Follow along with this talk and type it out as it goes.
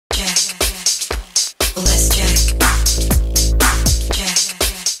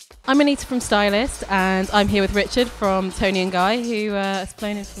I'm Anita from Stylist, and I'm here with Richard from Toni and Guy, who has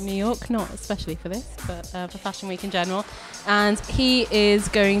flown in from New York, not especially for this, but for Fashion Week in general. And he is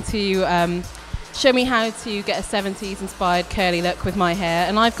going to show me how to get a 70s inspired curly look with my hair.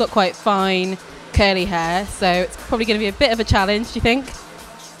 And I've got quite fine curly hair, so it's probably going to be a bit of a challenge, do you think?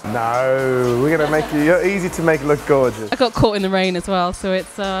 No, we're going to make you, you're easy to make look gorgeous. I got caught in the rain as well, so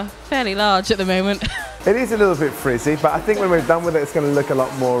it's fairly large at the moment. It is a little bit frizzy, but I think when we're done with it, it's going to look a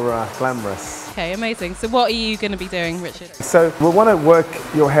lot more glamorous. Okay, amazing. So what are you going to be doing, Richard? So we want to work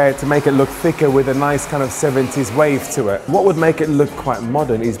your hair to make it look thicker with a nice kind of 70s wave to it. What would make it look quite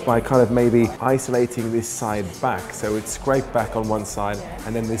modern is by kind of maybe isolating this side back. So it's scraped back on one side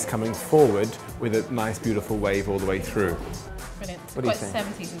and then this coming forward with a nice beautiful wave all the way through. Brilliant. What do you think?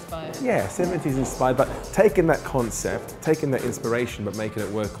 70s inspired. Yeah, 70s inspired, but taking that concept, taking that inspiration, but making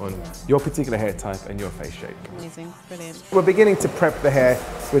it work on your particular hair type and your face shape. Amazing, brilliant. We're beginning to prep the hair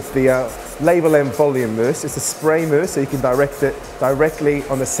with the Label M volume mousse. It's a spray mousse, so you can direct it directly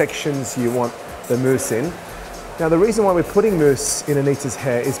on the sections you want the mousse in. Now, the reason why we're putting mousse in Anita's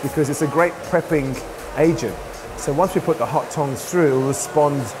hair is because it's a great prepping agent. So once we put the hot tongs through, it will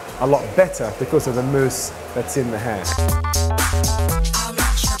respond a lot better because of the mousse that's in the hair.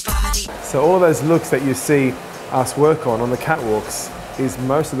 So all of those looks that you see us work on the catwalks is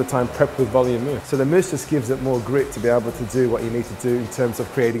most of the time prepped with volume mousse. So the mousse just gives it more grit to be able to do what you need to do in terms of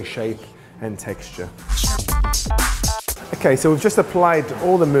creating shape and texture. Okay, so we've just applied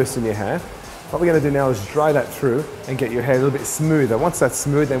all the mousse in your hair. What we're going to do now is dry that through and get your hair a little bit smoother. Once that's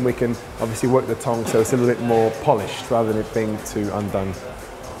smooth, then we can obviously work the tongs so it's a little bit more polished rather than it being too undone.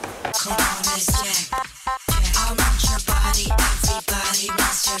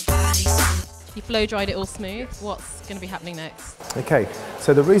 You blow dried it all smooth. What's going to be happening next? Okay,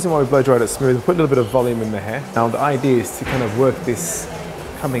 so the reason why we blow dried it smooth, we put a little bit of volume in the hair. Now the idea is to kind of work this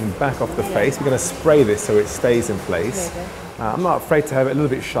coming back off the face. We're going to spray this so it stays in place. I'm not afraid to have it a little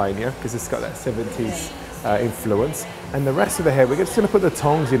bit shinier because it's got that 70s influence. And the rest of the hair, we're just going to put the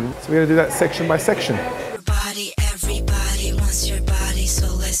tongs in. So we're going to do that section by section. Everybody wants your body,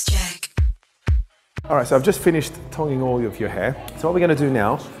 so let's check. All right, so I've just finished tonging all of your hair. So what we're going to do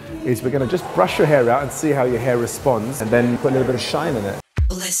now is we're going to just brush your hair out and see how your hair responds and then put a little bit of shine in it.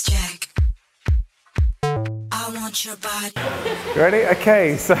 Let's check. I want your body. Ready?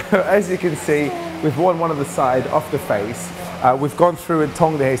 Okay, so as you can see, we've worn one of the side off the face. We've gone through and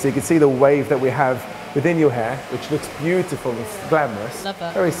tonged the hair so you can see the wave that we have within your hair, which looks beautiful and glamorous. Love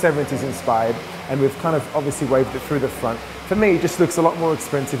that. Very 70s inspired. And we've kind of obviously waved it through the front. For me, it just looks a lot more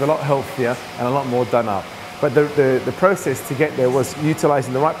expensive, a lot healthier, and a lot more done up. But the process to get there was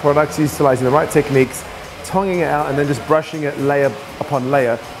utilising the right products, utilising the right techniques, tonging it out and then just brushing it layer upon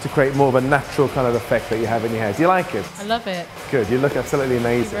layer to create more of a natural kind of effect that you have in your hair. Do you like it? I love it. Good, you look absolutely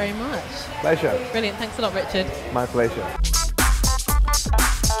amazing. Thank you very much. Pleasure. Brilliant, thanks a lot, Richard. My pleasure.